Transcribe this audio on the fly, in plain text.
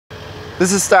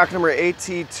This is stock number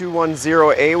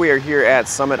AT210A. We are here at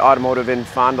Summit Automotive in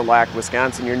Fond du Lac,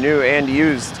 Wisconsin, your new and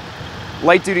used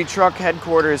light-duty truck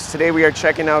headquarters. Today we are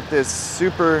checking out this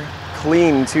super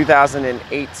clean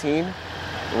 2018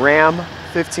 Ram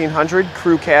 1500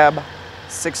 Crew Cab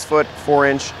 6-foot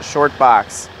 4-inch short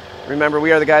box. Remember,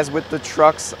 we are the guys with the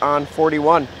trucks on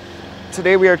 41.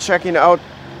 Today we are checking out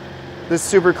this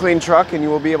super clean truck, and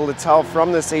you will be able to tell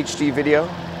from this HD video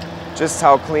just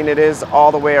how clean it is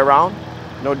all the way around.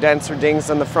 No dents or dings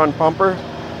on the front bumper.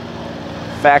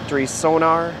 Factory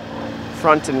Sonar,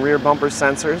 front and rear bumper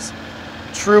sensors.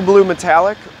 True blue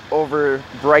metallic over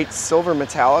bright silver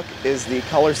metallic is the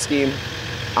color scheme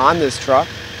on this truck.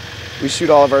 We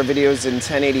shoot all of our videos in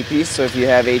 1080p, so if you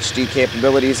have HD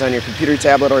capabilities on your computer,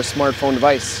 tablet, or smartphone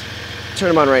device, turn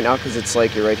them on right now because it's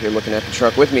like you're right here looking at the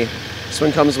truck with me. This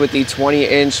one comes with the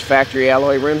 20-inch factory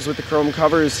alloy rims with the chrome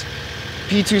covers.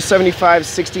 P275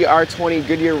 60 R20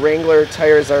 Goodyear Wrangler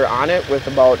tires are on it with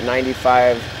about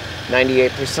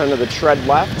 95–98% of the tread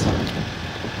left.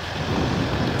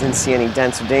 Didn't see any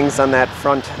dents or dings on that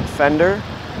front fender.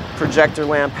 Projector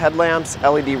lamp headlamps,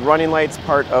 LED running lights,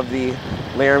 part of the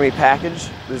Laramie package.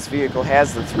 This vehicle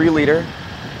has the 3-liter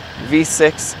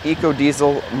V6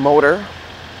 Ecodiesel motor.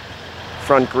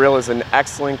 Front grille is in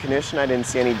excellent condition. I didn't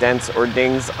see any dents or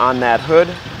dings on that hood.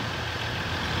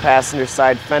 Passenger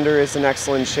side fender is in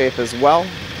excellent shape as well.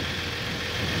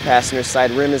 Passenger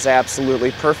side rim is absolutely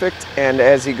perfect, and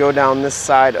as you go down this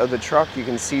side of the truck, you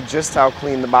can see just how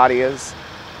clean the body is,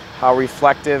 how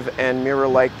reflective and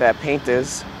mirror-like that paint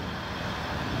is.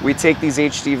 We take these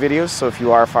HD videos, so if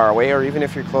you are far away, or even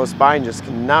if you're close by and just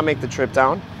cannot make the trip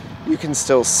down, you can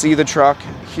still see the truck,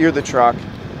 hear the truck,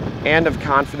 and have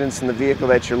confidence in the vehicle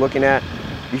that you're looking at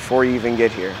before you even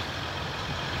get here.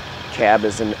 Cab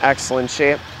is in excellent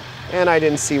shape, and I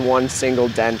didn't see one single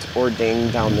dent or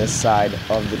ding down this side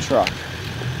of the truck.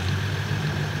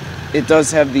 It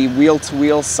does have the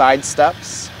wheel-to-wheel side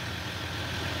steps.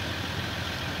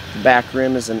 The back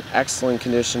rim is in excellent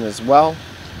condition as well,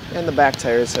 and the back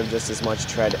tires have just as much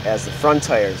tread as the front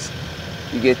tires.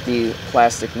 You get the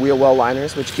plastic wheel well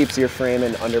liners, which keeps your frame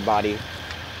and underbody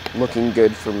looking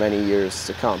good for many years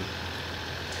to come.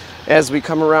 As we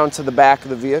come around to the back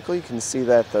of the vehicle, you can see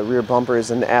that the rear bumper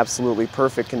is in absolutely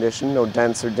perfect condition, no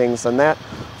dents or dings on that.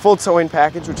 Full towing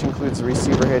package, which includes the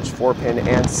receiver hitch, 4-pin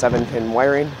and 7-pin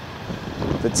wiring.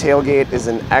 The tailgate is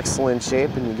in excellent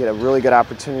shape, and you get a really good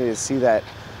opportunity to see that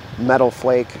metal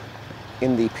flake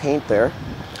in the paint there.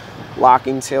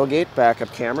 Locking tailgate,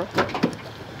 backup camera.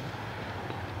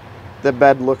 The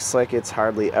bed looks like it's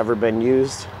hardly ever been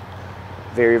used.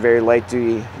 Very, very light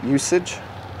duty usage.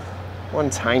 One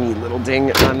tiny little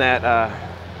ding on that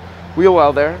wheel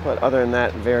well there, but other than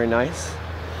that, very nice.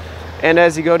 And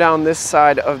as you go down this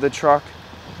side of the truck,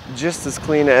 just as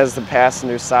clean as the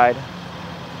passenger side.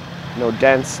 No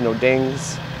dents, no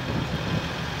dings.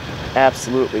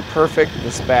 Absolutely perfect.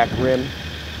 This back rim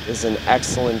is in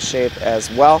excellent shape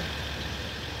as well.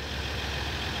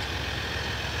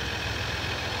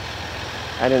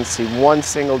 I didn't see one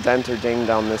single dent or ding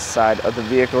down this side of the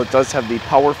vehicle. It does have the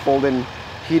power fold-in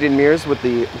heated mirrors with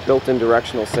the built-in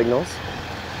directional signals.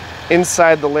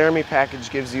 Inside, the Laramie package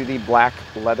gives you the black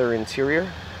leather interior.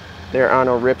 There are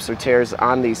no rips or tears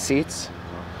on these seats.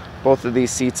 Both of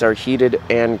these seats are heated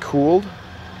and cooled.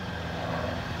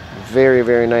 Very,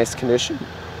 very nice condition.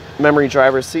 Memory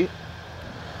driver's seat.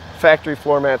 Factory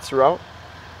floor mats throughout.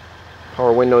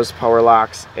 Power windows, power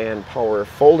locks, and power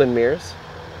fold-in mirrors.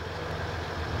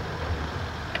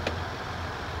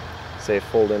 Say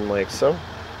fold in like so.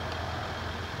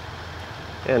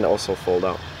 And also fold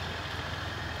out.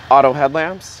 Auto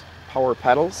headlamps, power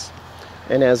pedals,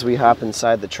 and as we hop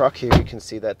inside the truck here, you can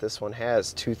see that this one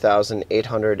has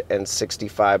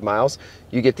 2,865 miles.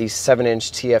 You get the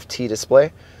 7-inch TFT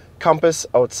display, compass,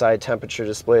 outside temperature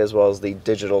display, as well as the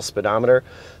digital speedometer.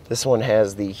 This one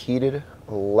has the heated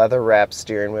leather wrapped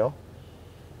steering wheel.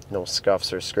 No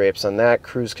scuffs or scrapes on that.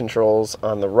 Cruise controls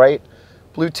on the right,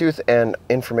 Bluetooth and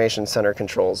information center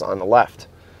controls on the left.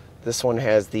 This one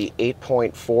has the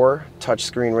 8.4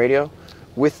 touchscreen radio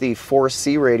with the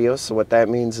 4C radio. So what that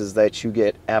means is that you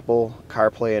get Apple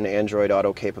CarPlay and Android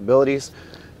Auto capabilities,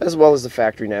 as well as the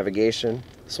factory navigation.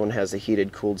 This one has the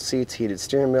heated, cooled seats, heated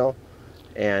steering wheel,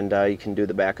 and you can do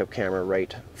the backup camera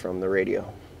right from the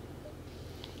radio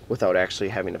without actually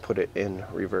having to put it in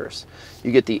reverse.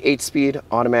 You get the 8-speed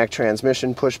automatic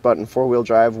transmission, push-button 4-wheel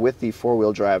drive with the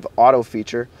 4-wheel drive auto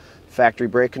feature. Factory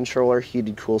brake controller,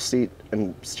 heated cool seat,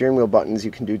 and steering wheel buttons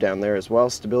you can do down there as well.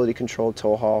 Stability control,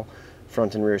 tow haul,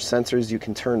 front and rear sensors. You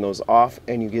can turn those off,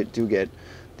 and you do get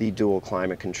the dual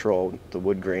climate control, the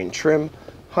wood grain trim,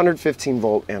 115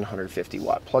 volt and 150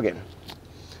 watt plug-in.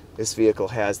 This vehicle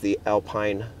has the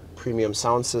Alpine premium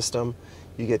sound system.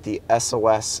 You get the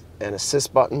SOS and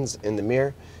assist buttons in the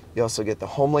mirror. You also get the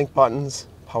Homelink buttons,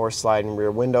 power sliding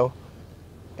rear window,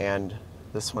 and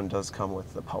this one does come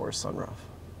with the power sunroof.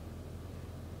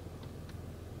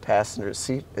 Passenger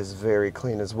seat is very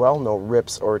clean as well, no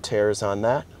rips or tears on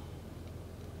that.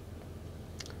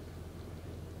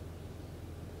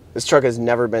 This truck has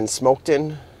never been smoked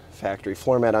in. Factory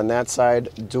floor mat on that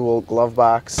side, dual glove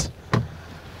box,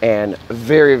 and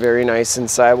very, very nice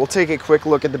inside. We'll take a quick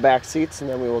look at the back seats and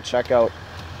then we will check out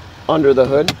under the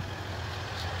hood.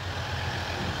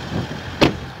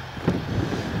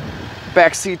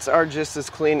 Back seats are just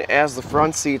as clean as the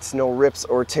front seats, no rips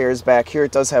or tears back here.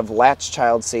 It does have Latch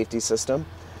child safety system.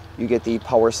 You get the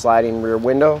power sliding rear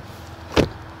window.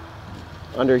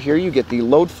 Under here you get the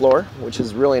load floor, which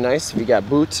is really nice. If you got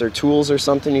boots or tools or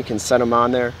something, you can set them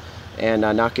on there and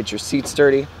not get your seats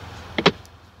dirty.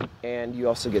 And you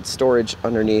also get storage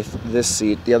underneath this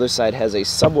seat. The other side has a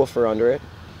subwoofer under it.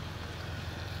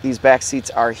 These back seats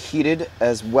are heated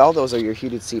as well. Those are your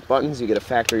heated seat buttons. You get a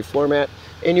factory floor mat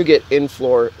and you get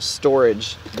in-floor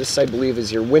storage. This, I believe,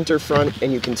 is your winter front,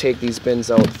 and you can take these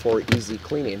bins out for easy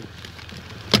cleaning.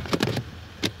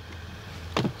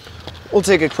 We'll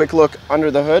take a quick look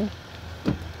under the hood.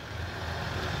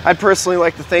 I'd personally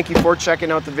like to thank you for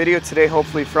checking out the video today.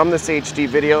 Hopefully from this HD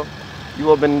video, you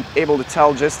will have been able to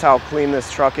tell just how clean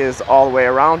this truck is all the way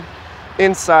around,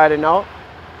 inside and out,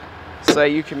 so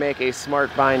that you can make a smart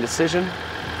buying decision.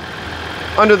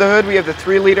 Under the hood, we have the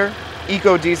 3-liter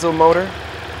Ecodiesel motor.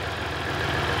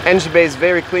 Engine bay is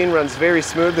very clean, runs very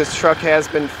smooth. This truck has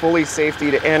been fully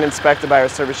safetied and inspected by our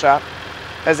service shop.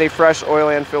 Has a fresh oil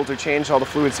and filter change. All the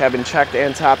fluids have been checked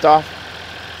and topped off.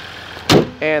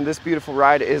 And this beautiful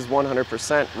ride is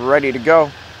 100% ready to go.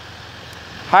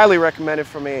 Highly recommended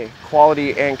from a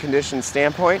quality and condition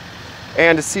standpoint.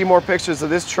 And to see more pictures of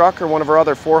this truck or one of our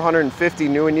other 450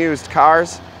 new and used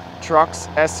cars, trucks,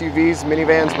 SUVs,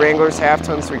 minivans, Wranglers, half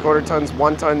tons, 3/4 tons,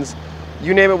 1 tons,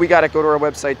 you name it, we got it. Go to our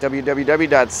website,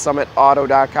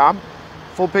 www.summitauto.com.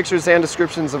 Full pictures and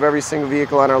descriptions of every single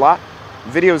vehicle on our lot.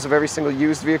 Videos of every single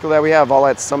used vehicle that we have, all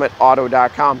at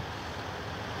summitauto.com.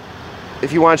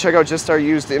 If you want to check out just our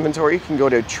used inventory, you can go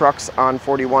to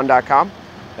truckson41.com.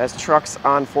 That's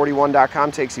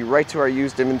truckson41.com, takes you right to our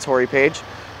used inventory page.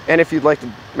 And if you'd like to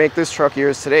make this truck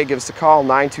yours today, give us a call,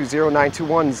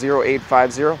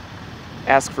 920-921-0850.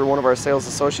 Ask for one of our sales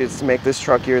associates to make this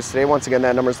truck yours today. Once again,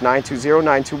 that number is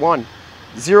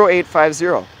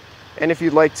 920-921-0850. And if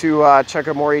you'd like to check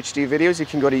out more HD videos, you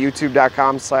can go to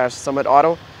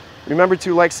youtube.com/summitauto. Remember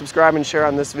to like, subscribe, and share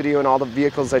on this video and all the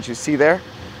vehicles that you see there.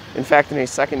 In fact, in a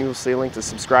second, you will see a link to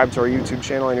subscribe to our YouTube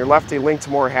channel on your left, a link to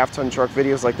more half-ton truck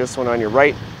videos like this one on your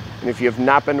right. And if you have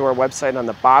not been to our website, on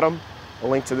the bottom, a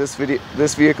link to this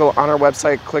vehicle on our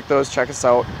website. Click those, check us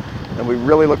out, and we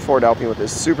really look forward to helping you with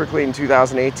this super clean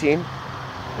 2018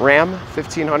 Ram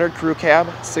 1500 Crew Cab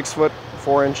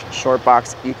 6'4" short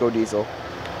box Ecodiesel.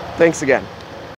 Thanks again.